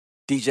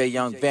DJ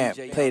Young Vamp,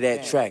 play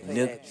that track,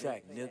 nigga.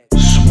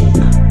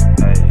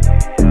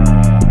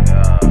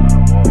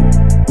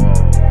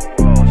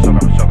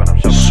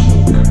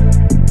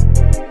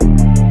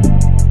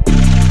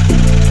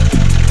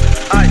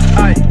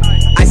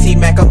 Icy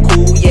Mac, I'm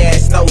cool, yeah,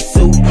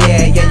 snowsuit,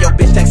 yeah. Yeah, your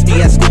bitch text me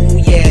at school,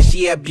 yeah.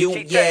 She a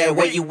beaut, yeah.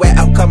 Where you at?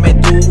 I'm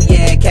coming through,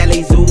 yeah.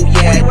 Cali Zoo,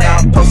 yeah. Now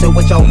I'm posted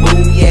with your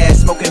boo, yeah.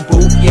 Smoking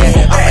boo,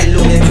 yeah. I'm a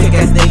lunatic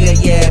ass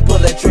nigga, yeah. Pull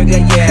the trigger,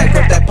 yeah.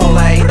 Grip that pole,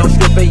 ain't no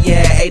stripper,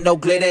 yeah. Ain't no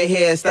glitter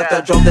here. Stuff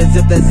the drum, the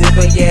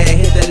zipper, yeah.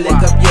 Hit the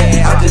lick up,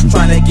 yeah. I'm just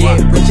tryna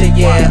get richer,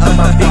 yeah. Up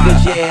my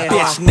fingers, yeah.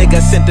 Bitch,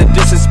 nigga sent the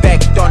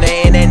disrespect on the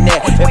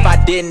internet. If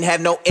I didn't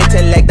have no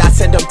intellect, I'd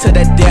send them to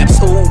the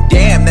depths. Ooh,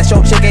 damn, that's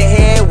your chicken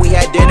head. We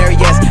had dinner,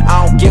 yes.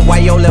 I don't get why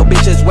your little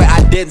bitches where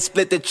I didn't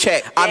split the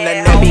check. I'm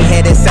the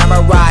nappy-headed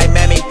samurai,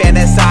 mammy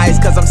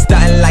fantasize, cause I'm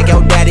stunting like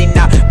your daddy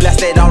now.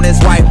 Blessed it on his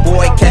white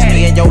boy. Catch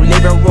me in your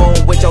living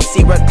room with your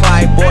seat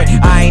reclined, boy.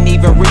 I ain't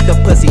even read the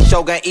pussy,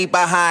 Shogun eat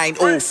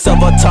behind. Ooh,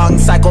 silver tongue,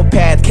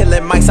 psychopath,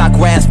 killing mics I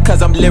grasp,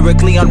 cause I'm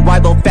lyrically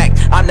unrivaled. Fact,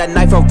 I'm the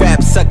knife of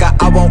rap, sucker.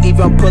 I won't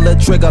even pull a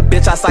trigger,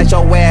 bitch. I slice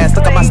your ass.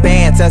 Look at my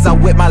stance as I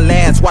whip my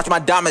lance. Watch my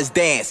diamonds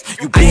dance.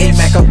 You bitch,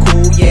 Mac, I'm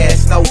cool, yeah.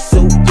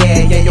 Snowsuit, yeah.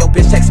 Yeah, your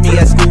bitch text me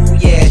at school,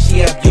 yeah.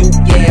 She a beaut,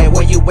 yeah.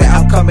 Where you at?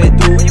 I'm coming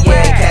through,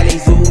 yeah. Cali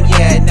Zoo,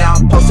 yeah. Now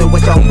I'm posted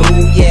with your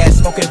boo, yeah.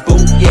 Smoking boo,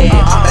 yeah.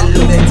 I'm a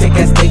lunatic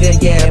ass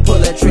nigga, yeah.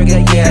 Pull a trigger,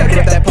 yeah.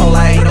 Grip that pole,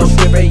 ain't no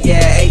stripper,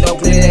 yeah. Ain't no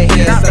glitter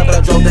here. Stuff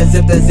the drum, the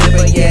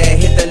zipper, yeah.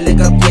 Hit the lick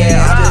up,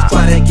 yeah. I'm just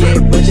tryna get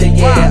richer,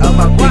 yeah. Up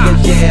my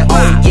fingers, yeah.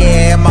 Oh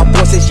yeah, my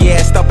voices,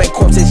 yeah. Stumping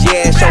corpses,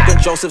 yeah.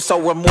 Shogun Joseph, so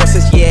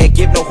remorseless, yeah.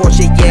 Give no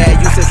horseshit, yeah.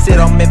 Used to sit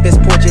on Memphis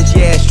porches,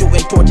 yeah.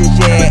 Shooting torches,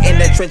 yeah. In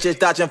the trenches,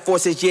 dodging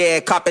forces, yeah.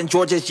 Copping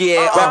Georges,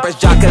 yeah. Rappers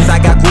jockers, I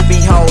got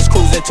groupie hoes.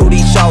 Cruising to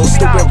these shows.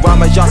 Stupid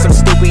rhymes, y'all some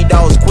stupid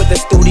does. Quit the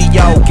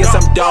studio, get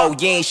some dough.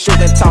 You ain't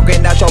shooting,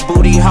 talking out your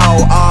booty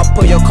hole.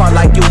 Pull your car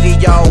like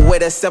Yu-Gi-Oh!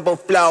 With a simple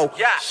flow.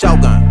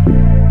 Shogun.